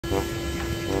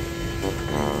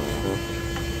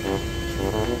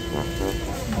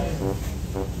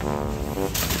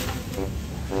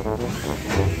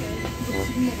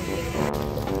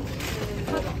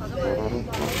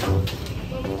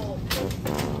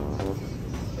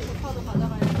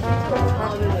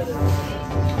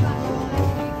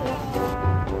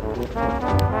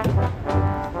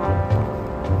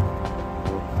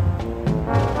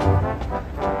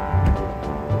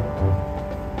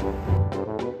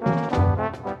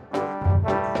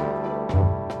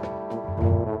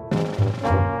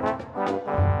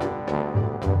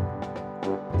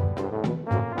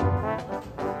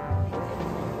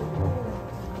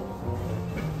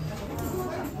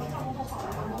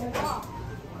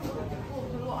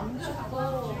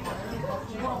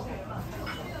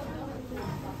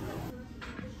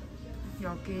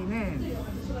여기는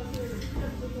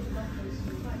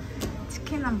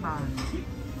치킨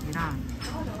한반이랑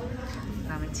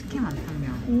그다음에 치킨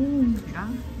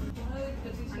완탕면이랑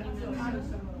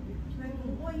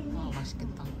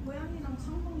맛있겠다.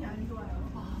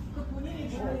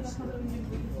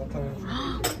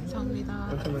 감사합니다.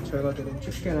 그렇다면 저희가 드린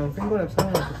집게랑 핑거랩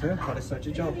사용하셨어요? 가래살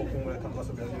찢어갖고 국물에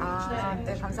담가서 면을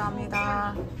네,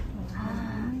 감사합니다.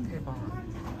 대박.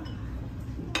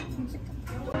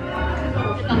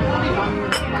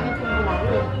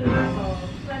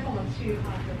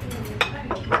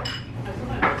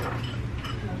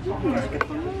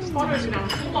 스파게티랑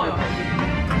คั่어요.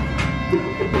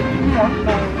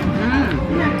 맛있다.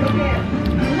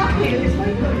 이렇게 서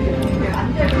있거든요.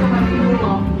 앉아 있어가지고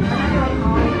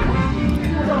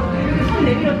손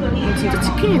내밀었더니 진짜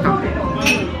치킨이다.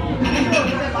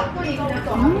 맞더니 그냥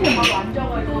바로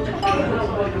앉아가지고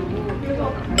쳐다보고 그래서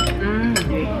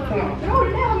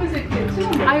원래 하면서 이렇게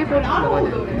친구 아이보리 먹어야 돼.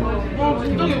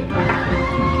 진짜 귀엽다.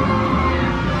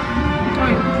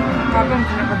 저희 밥은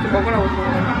그냥 같이 먹으라고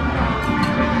그러는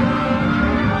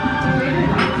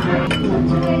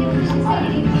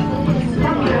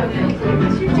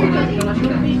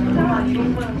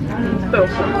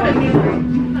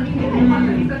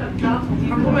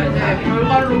방금은 이제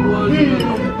별갈로 보여주는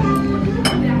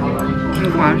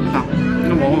이거 맛있다.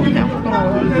 이거 먹어도 돼요?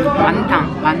 만탕,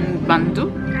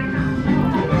 만두?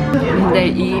 근데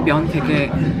이 면 되게,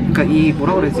 그러니까 이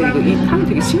뭐라 그러지? 이 탕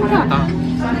되게 신기하다.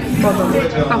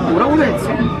 맞아. 딱 뭐라 그래야지?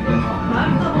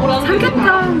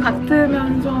 삼계탕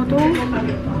같으면서도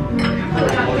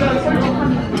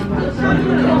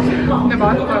근데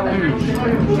맛있어요.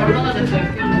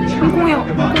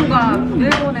 홍콩과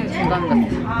일본의 중간 같아.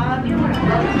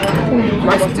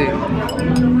 맛있지?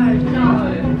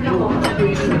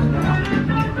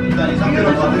 일단 이 상태로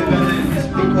받으면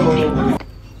스피커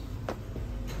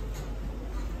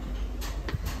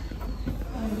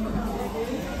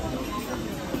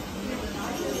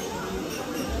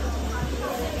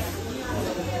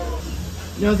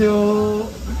안녕하세요.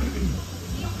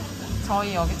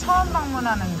 저희 여기 처음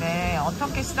방문하는데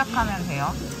어떻게 시작하면 돼요?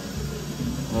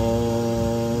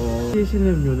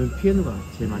 피해시는 음료는 피에노가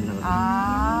제일 많이 나가요.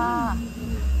 아,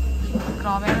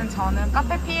 그러면 저는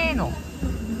카페 피에노.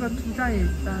 이거 두 잔이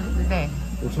일단 네.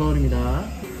 5,000원입니다.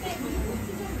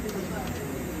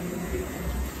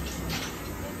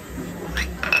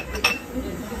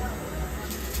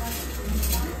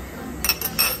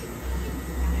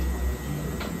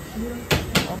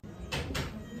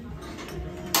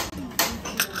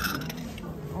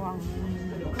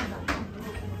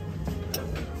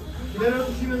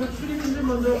 기다려주시면 출입 좀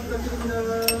먼저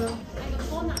부탁드립니다.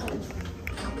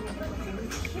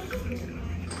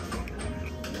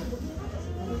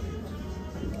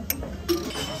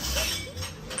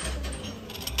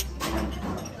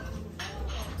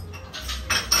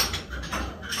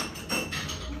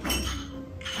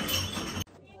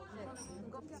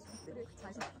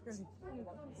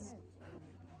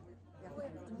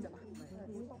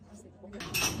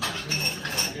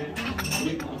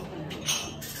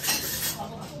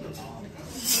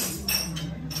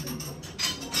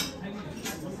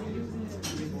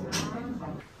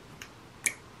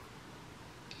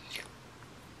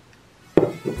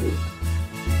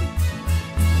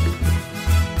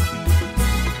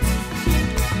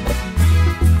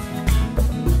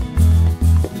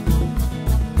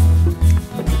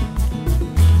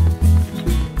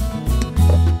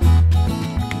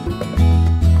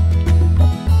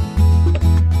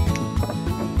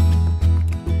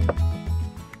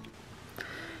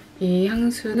 이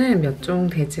향수는 몇 종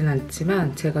되진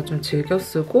않지만 제가 좀 즐겨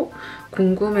쓰고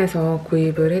궁금해서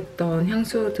구입을 했던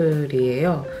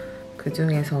향수들이에요. 그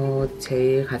중에서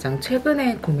제일 가장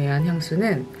최근에 구매한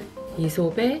향수는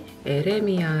이솝의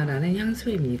에레미아라는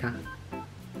향수입니다.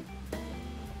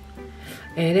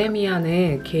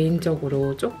 에레미아는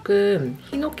개인적으로 조금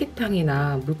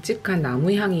히노키탕이나 묵직한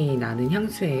나무향이 나는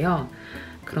향수예요.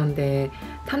 그런데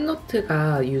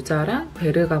탑노트가 유자랑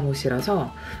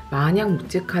베르가못이라서 마냥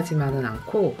묵직하지만은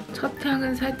않고 첫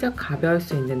향은 살짝 가벼울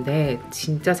수 있는데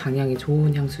진짜 장향이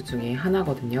좋은 향수 중에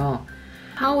하나거든요.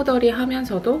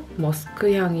 파우더리하면서도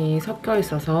머스크 향이 섞여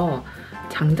있어서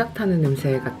장작 타는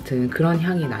냄새 같은 그런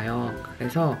향이 나요.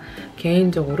 그래서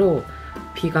개인적으로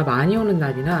비가 많이 오는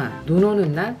날이나 눈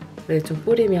오는 날에 좀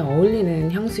뿌리면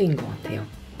어울리는 향수인 것 같아요.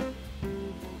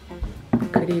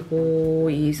 그리고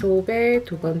이솝의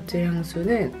두 번째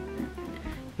향수는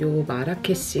요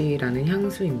마라케시라는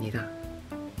향수입니다.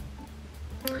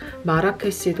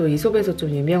 마라케시도 이솝에서 좀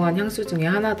유명한 향수 중에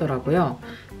하나더라고요.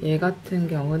 얘 같은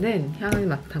경우는 향을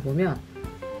맡아보면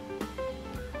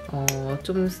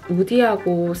좀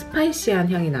우디하고 스파이시한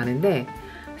향이 나는데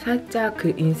살짝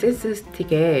그 인센스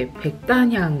스틱의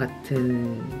백단향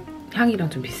같은 향이랑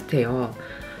좀 비슷해요.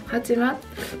 하지만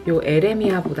요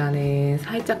에레미아보다는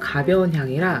살짝 가벼운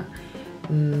향이라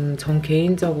전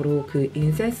개인적으로 그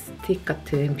인센스 스틱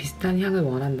같은 비슷한 향을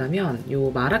원한다면 요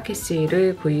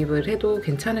마라케시를 구입을 해도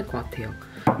괜찮을 것 같아요.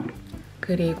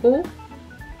 그리고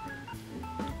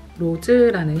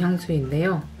로즈라는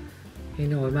향수인데요.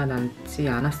 얘는 얼마 남지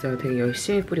않았어요. 되게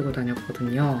열심히 뿌리고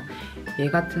다녔거든요. 얘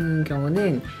같은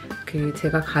경우는 그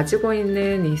제가 가지고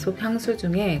있는 이솝 향수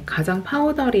중에 가장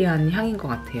파우더리한 향인 것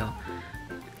같아요.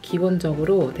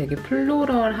 기본적으로 되게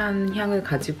플로럴한 향을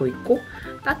가지고 있고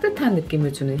따뜻한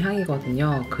느낌을 주는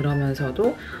향이거든요.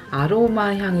 그러면서도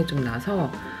아로마 향이 좀 나서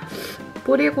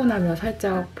뿌리고 나면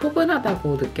살짝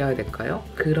포근하다고 느껴야 될까요?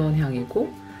 그런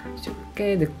향이고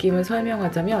쉽게 느낌을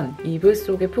설명하자면 이불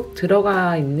속에 푹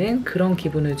들어가 있는 그런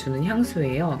기분을 주는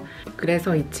향수예요.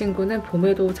 그래서 이 친구는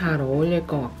봄에도 잘 어울릴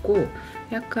것 같고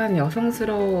약간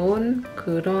여성스러운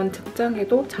그런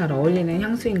착장에도 잘 어울리는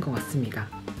향수인 것 같습니다.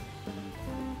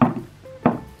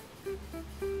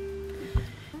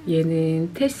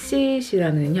 얘는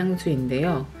테시시라는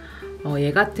향수인데요.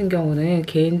 얘 같은 경우는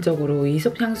개인적으로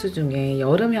이솝 향수 중에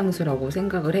여름 향수라고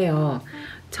생각을 해요.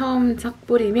 처음 싹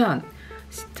뿌리면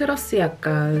시트러스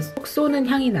약간 속 쏘는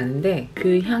향이 나는데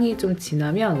그 향이 좀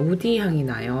지나면 우디 향이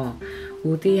나요.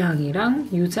 우디 향이랑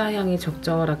유자 향이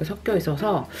적절하게 섞여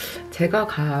있어서 제가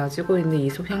가지고 있는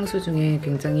이솝 향수 중에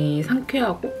굉장히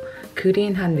상쾌하고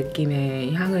그린한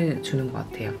느낌의 향을 주는 것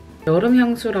같아요. 여름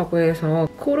향수라고 해서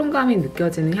코론감이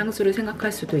느껴지는 향수를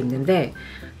생각할 수도 있는데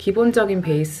기본적인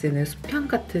베이스는 숲향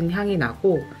같은 향이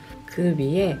나고 그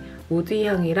위에 우디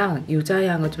향이랑 유자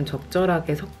향을 좀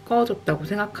적절하게 섞어줬다고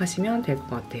생각하시면 될 것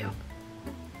같아요.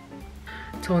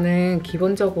 저는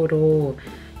기본적으로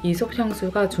이솝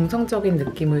향수가 중성적인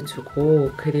느낌을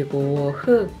주고 그리고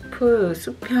흙, 풀,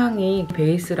 숲향이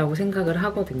베이스라고 생각을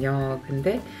하거든요.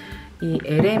 근데 이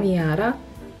에레미아랑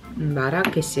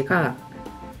마라케시가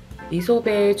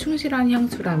이솝에 충실한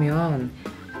향수라면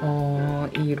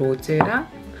이 로즈랑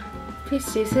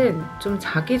테시스는 좀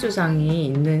자기 주장이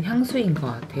있는 향수인 것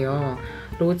같아요.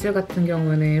 로즈 같은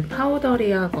경우는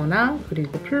파우더리하거나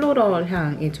그리고 플로럴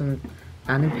향이 좀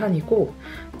나는 편이고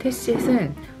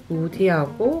테시스는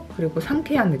우디하고 그리고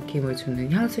상쾌한 느낌을 주는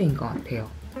향수인 것 같아요.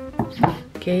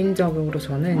 개인적으로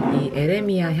저는 이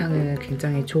에레미아 향을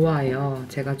굉장히 좋아해요.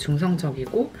 제가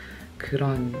중성적이고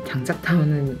그런 장작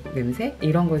타오는 냄새?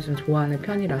 이런 걸 좀 좋아하는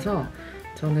편이라서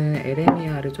저는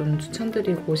에레미아를 좀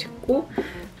추천드리고 싶고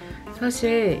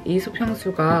사실 이솝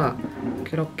향수가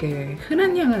그렇게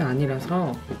흔한 향은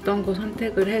아니라서 어떤 거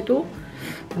선택을 해도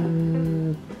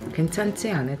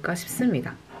괜찮지 않을까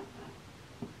싶습니다.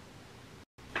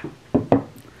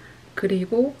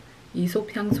 그리고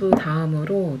이솝 향수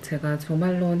다음으로 제가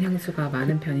조말론 향수가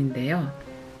많은 편인데요.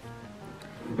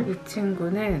 이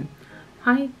친구는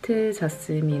화이트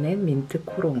자스민 앤 민트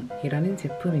코롱이라는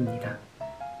제품입니다.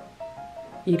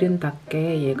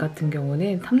 이름답게 얘 같은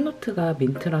경우는 탑노트가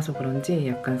민트라서 그런지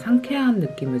약간 상쾌한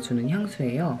느낌을 주는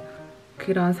향수예요.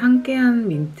 그런 상쾌한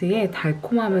민트에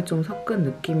달콤함을 좀 섞은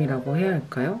느낌이라고 해야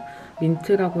할까요?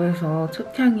 민트라고 해서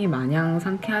첫 향이 마냥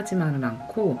상쾌하지만은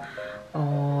않고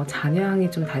잔향이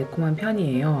좀 달콤한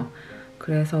편이에요.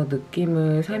 그래서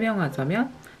느낌을 설명하자면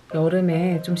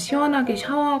여름에 좀 시원하게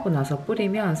샤워하고 나서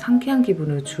뿌리면 상쾌한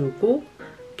기분을 주고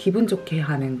기분 좋게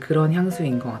하는 그런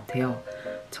향수인 것 같아요.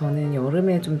 저는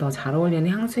여름에 좀 더 잘 어울리는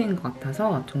향수인 것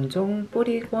같아서 종종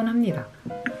뿌리곤 합니다.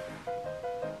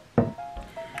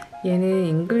 얘는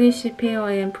잉글리쉬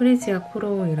페어 앤 프리지아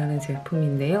코롱이라는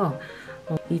제품인데요.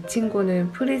 이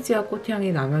친구는 프리지아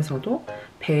꽃향이 나면서도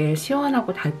배에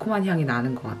시원하고 달콤한 향이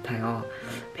나는 것 같아요.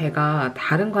 배가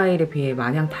다른 과일에 비해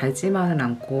마냥 달지만은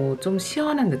않고 좀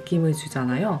시원한 느낌을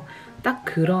주잖아요. 딱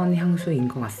그런 향수인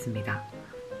것 같습니다.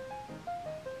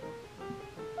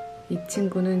 이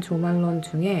친구는 조말론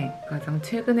중에 가장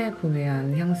최근에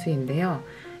구매한 향수인데요.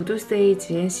 우드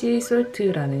세이지 앤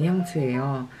씨솔트라는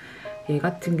향수예요. 얘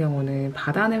같은 경우는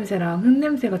바다 냄새랑 흙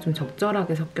냄새가 좀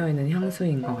적절하게 섞여 있는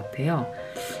향수인 것 같아요.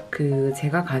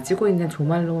 제가 가지고 있는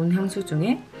조말론 향수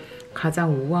중에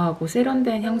가장 우아하고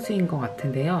세련된 향수인 것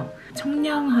같은데요.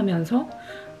 청량하면서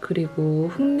그리고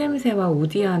흙 냄새와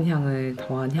우디한 향을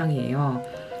더한 향이에요.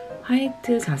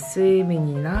 화이트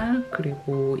자스민이나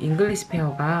그리고 잉글리쉬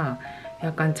페어가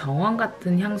약간 정원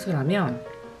같은 향수라면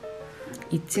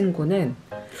이 친구는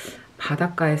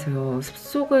바닷가에서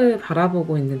숲속을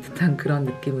바라보고 있는 듯한 그런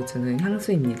느낌을 주는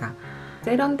향수입니다.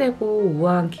 세련되고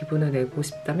우아한 기분을 내고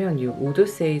싶다면 이 우드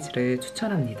세이지를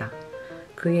추천합니다.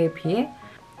 그에 비해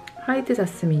화이트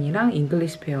자스민이랑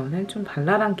잉글리쉬 페어는 좀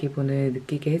발랄한 기분을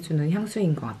느끼게 해주는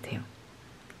향수인 것 같아요.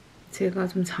 제가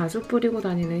좀 자주 뿌리고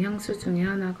다니는 향수 중에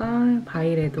하나가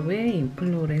바이레도의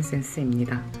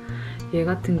인플로레센스입니다. 얘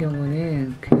같은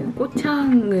경우는 그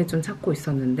꽃향을 좀 찾고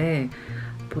있었는데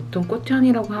보통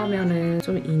꽃향이라고 하면은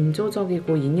좀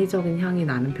인조적이고 인위적인 향이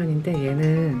나는 편인데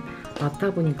얘는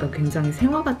맡아보니까 굉장히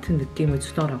생화 같은 느낌을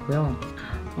주더라고요.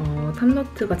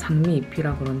 탑노트가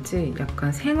장미잎이라 그런지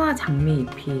약간 생화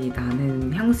장미잎이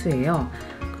나는 향수예요.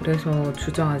 그래서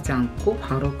주저하지 않고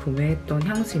바로 구매했던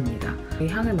향수입니다. 이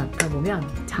향을 맡아보면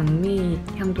장미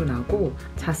향도 나고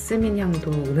자스민 향도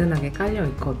은은하게 깔려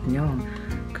있거든요.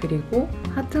 그리고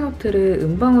하트노트를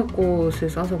은방울꽃을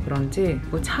써서 그런지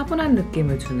차분한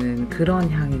느낌을 주는 그런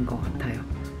향인 것 같아요.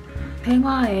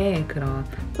 생화의 그런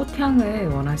꽃향을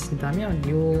원하신다면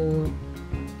이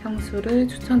향수를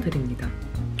추천드립니다.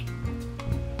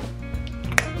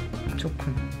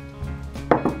 좋군.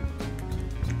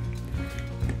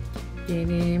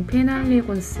 얘는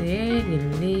펜할리곤스의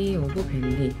릴리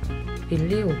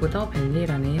오브 더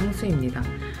벨리라는 향수입니다.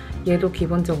 얘도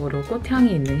기본적으로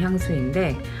꽃향이 있는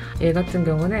향수인데 얘 같은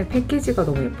경우는 패키지가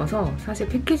너무 예뻐서 사실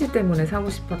패키지 때문에 사고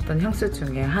싶었던 향수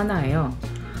중에 하나예요.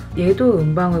 얘도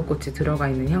은방울꽃이 들어가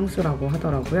있는 향수라고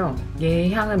하더라고요.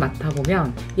 얘 향을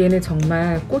맡아보면 얘는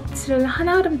정말 꽃을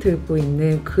한아름 들고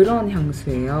있는 그런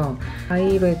향수예요.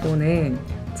 바이레도는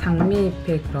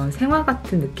장미잎의 그런 생화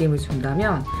같은 느낌을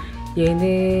준다면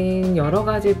얘는 여러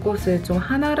가지 꽃을 좀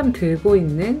한아름 들고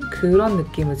있는 그런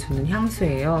느낌을 주는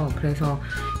향수예요. 그래서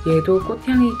얘도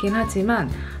꽃향이긴 하지만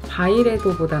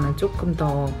바이레도보다는 조금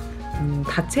더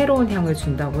다채로운 향을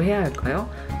준다고 해야 할까요?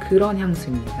 그런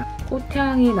향수입니다.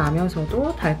 꽃향이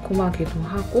나면서도 달콤하기도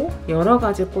하고 여러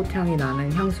가지 꽃향이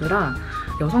나는 향수라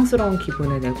여성스러운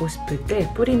기분을 내고 싶을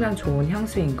때 뿌리면 좋은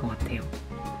향수인 것 같아요.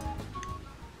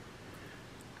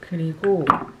 그리고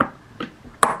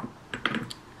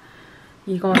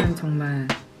이거는 정말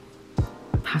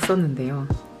다 썼는데요.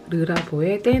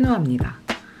 르라보의 떼누아입니다.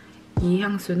 이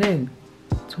향수는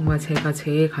정말 제가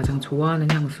제일 가장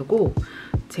좋아하는 향수고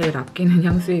제일 아끼는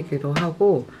향수이기도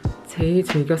하고 제일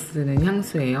즐겨 쓰는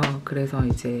향수예요. 그래서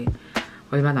이제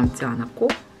얼마 남지 않았고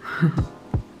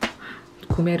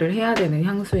구매를 해야 되는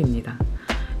향수입니다.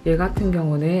 얘 같은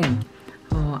경우는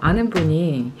아는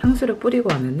분이 향수를 뿌리고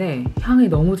왔는데 향이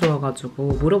너무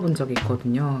좋아가지고 물어본 적이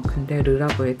있거든요. 근데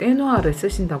르라보의 떼누아를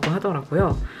쓰신다고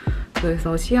하더라고요.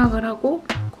 그래서 시향을 하고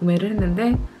구매를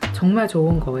했는데 정말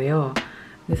좋은 거예요.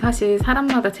 근데 사실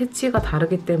사람마다 체취가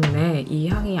다르기 때문에 이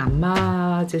향이 안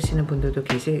맞으시는 분들도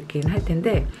계시긴 할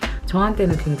텐데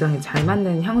저한테는 굉장히 잘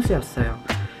맞는 향수였어요.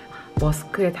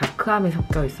 머스크에 다크함이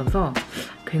섞여 있어서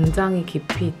굉장히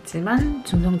깊이 있지만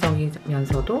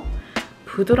중성적이면서도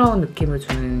부드러운 느낌을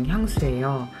주는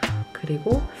향수예요.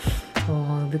 그리고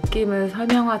느낌을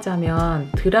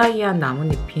설명하자면 드라이한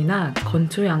나뭇잎이나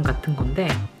건초향 같은 건데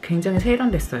굉장히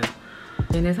세련됐어요.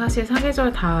 얘는 사실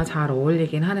사계절 다 잘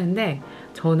어울리긴 하는데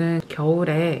저는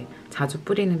겨울에 자주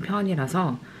뿌리는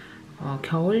편이라서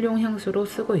겨울용 향수로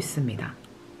쓰고 있습니다.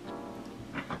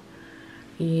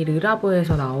 이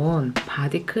르라보에서 나온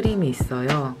바디크림이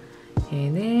있어요.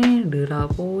 얘는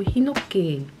르라보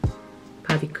히노키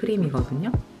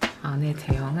바디크림이거든요. 안에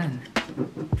제형은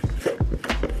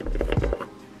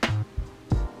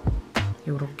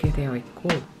이렇게 되어 있고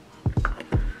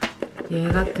얘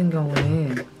같은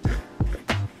경우는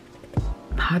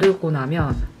바르고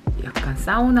나면 약간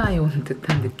사우나에 온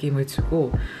듯한 느낌을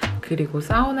주고 그리고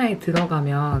사우나에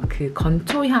들어가면 그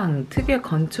건초향, 특유의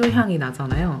건초향이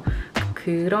나잖아요.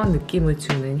 그런 느낌을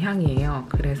주는 향이에요.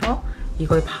 그래서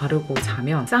이걸 바르고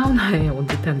자면 사우나에 온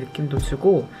듯한 느낌도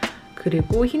주고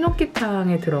그리고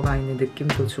히노키탕에 들어가 있는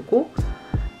느낌도 주고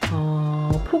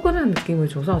포근한 느낌을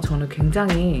줘서 저는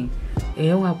굉장히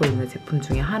애용하고 있는 제품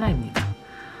중에 하나입니다.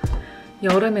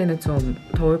 여름에는 좀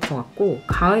더울 것 같고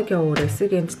가을, 겨울에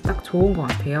쓰기엔 딱 좋은 것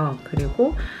같아요.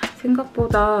 그리고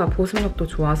생각보다 보습력도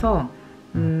좋아서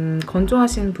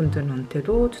건조하신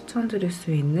분들한테도 추천드릴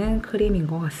수 있는 크림인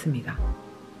것 같습니다.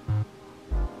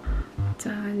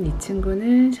 짠! 이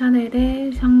친구는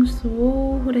샤넬의 향수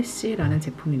후레쉬라는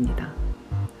제품입니다.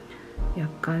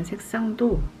 약간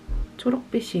색상도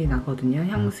초록빛이 나거든요.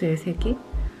 향수의 색이.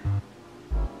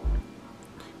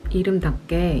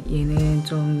 이름답게 얘는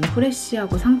좀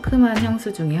후레쉬하고 상큼한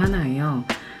향수 중에 하나예요.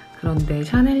 그런데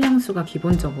샤넬 향수가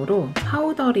기본적으로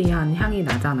파우더리한 향이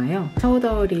나잖아요.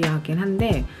 파우더리하긴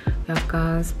한데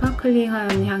약간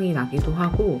스파클링한 향이 나기도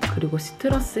하고 그리고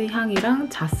시트러스 향이랑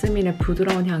자스민의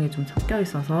부드러운 향이 좀 섞여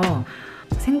있어서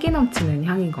생기 넘치는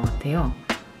향인 것 같아요.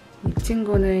 이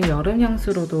친구는 여름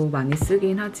향수로도 많이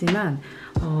쓰긴 하지만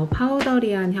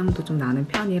파우더리한 향도 좀 나는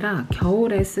편이라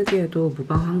겨울에 쓰기에도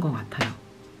무방한 것 같아요.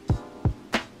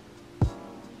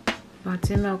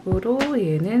 마지막으로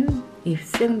얘는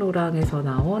입생로랑에서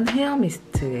나온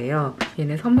헤어미스트예요.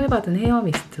 얘는 선물 받은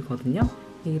헤어미스트거든요.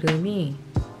 이름이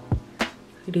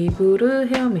리브르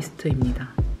헤어미스트입니다.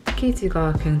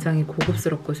 패키지가 굉장히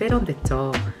고급스럽고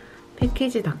세련됐죠.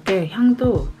 패키지답게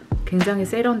향도 굉장히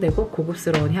세련되고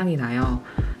고급스러운 향이 나요.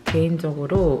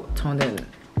 개인적으로 저는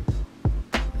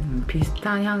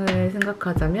비슷한 향을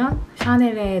생각하자면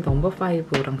샤넬의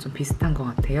넘버5랑 좀 비슷한 것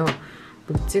같아요.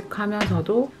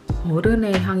 묵직하면서도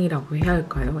어른의 향이라고 해야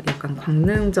할까요? 약간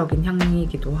광능적인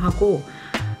향이기도 하고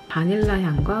바닐라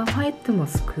향과 화이트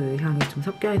머스크 향이 좀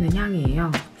섞여있는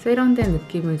향이에요. 세련된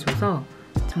느낌을 줘서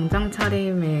정장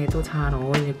차림에도 잘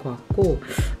어울릴 것 같고,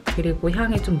 그리고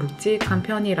향이 좀 묵직한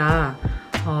편이라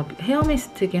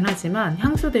헤어미스트긴 하지만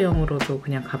향수 대용으로도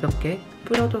그냥 가볍게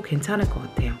뿌려도 괜찮을 것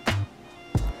같아요.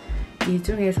 이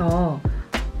중에서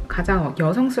가장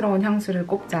여성스러운 향수를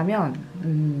꼽자면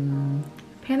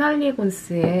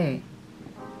펜할리곤스의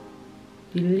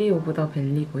릴리 오브 더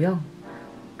벨리고요.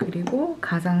 그리고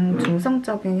가장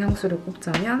중성적인 향수를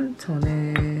꼽자면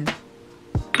저는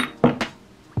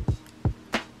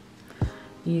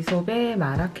이솝의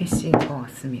마라케시인 것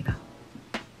같습니다.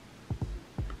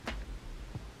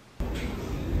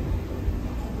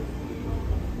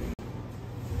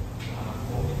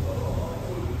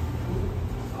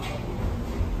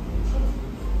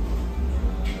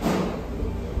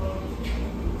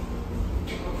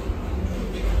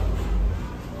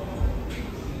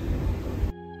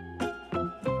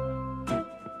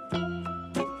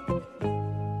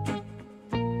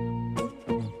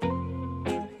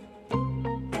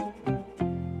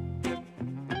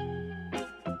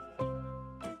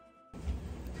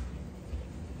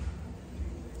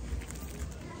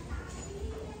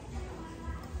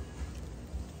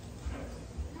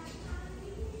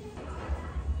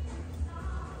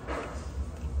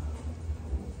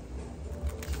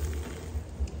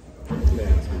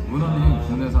 문어는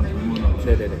국내산 돌문어로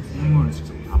생물을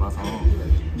직접 담아서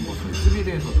저희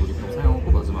스비드에서 조리법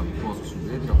사용하고 마지막에 구워서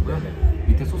준비해드렸고요.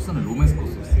 밑에 소스는 로메스코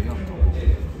소스예요.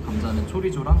 감자는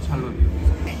초리조랑 샬롯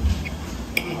이용해서.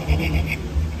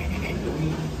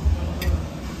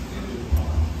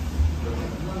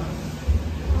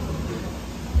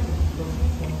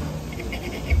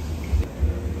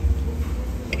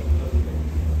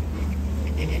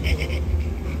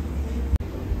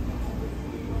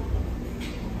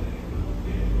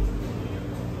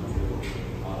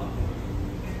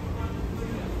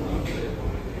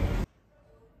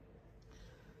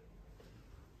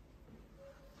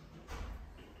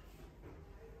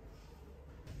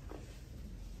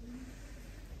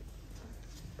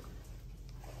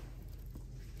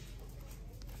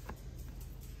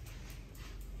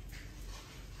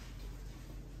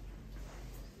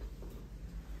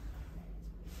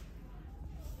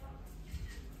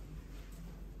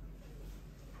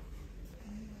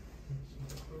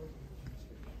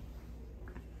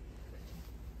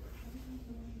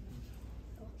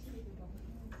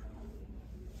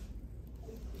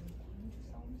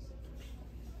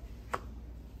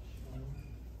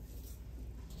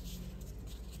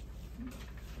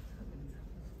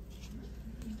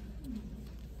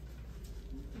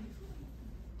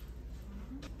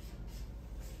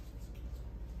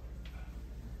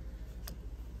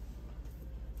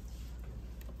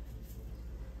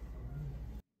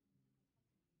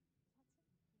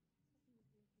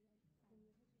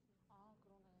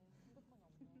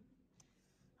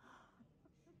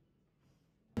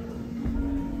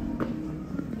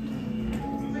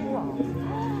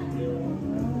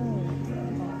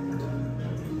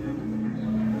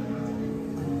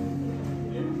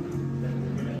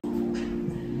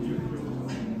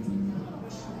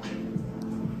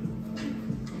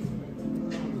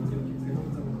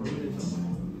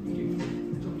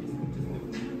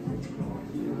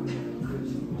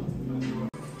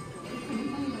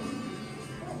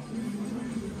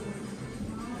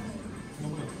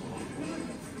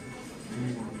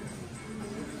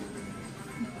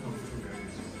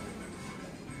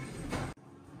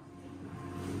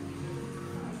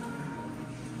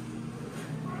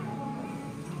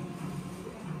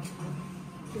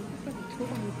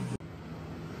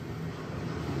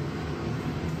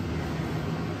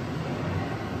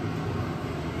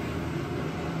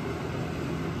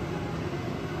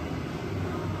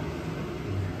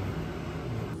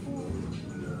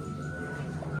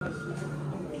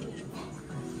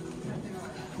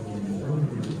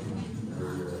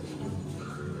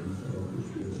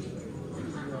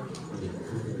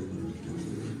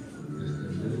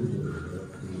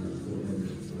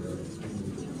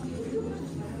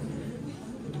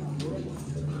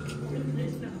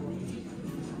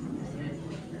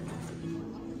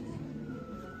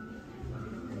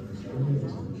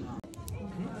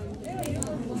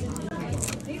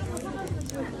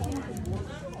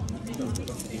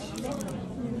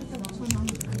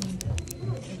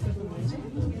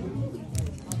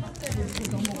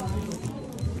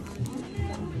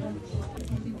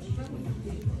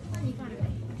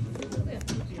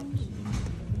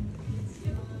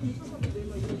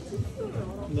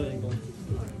 네, 이거.